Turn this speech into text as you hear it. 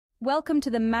Welcome to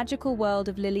the magical world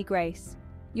of Lily Grace,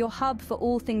 your hub for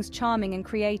all things charming and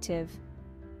creative.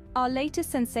 Our latest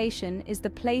sensation is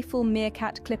the playful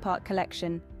Meerkat Clipart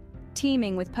collection,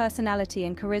 teeming with personality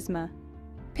and charisma.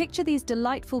 Picture these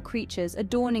delightful creatures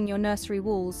adorning your nursery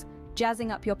walls,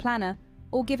 jazzing up your planner,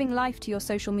 or giving life to your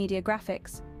social media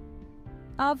graphics.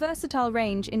 Our versatile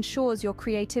range ensures your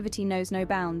creativity knows no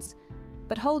bounds.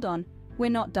 But hold on,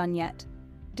 we're not done yet.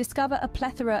 Discover a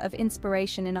plethora of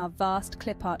inspiration in our vast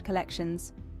Clipart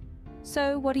collections.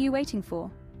 So, what are you waiting for?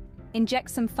 Inject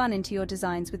some fun into your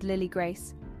designs with Lily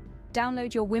Grace.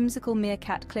 Download your whimsical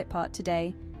Meerkat Clipart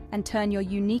today and turn your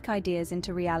unique ideas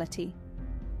into reality.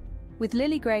 With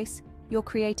Lily Grace, your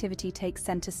creativity takes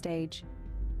center stage.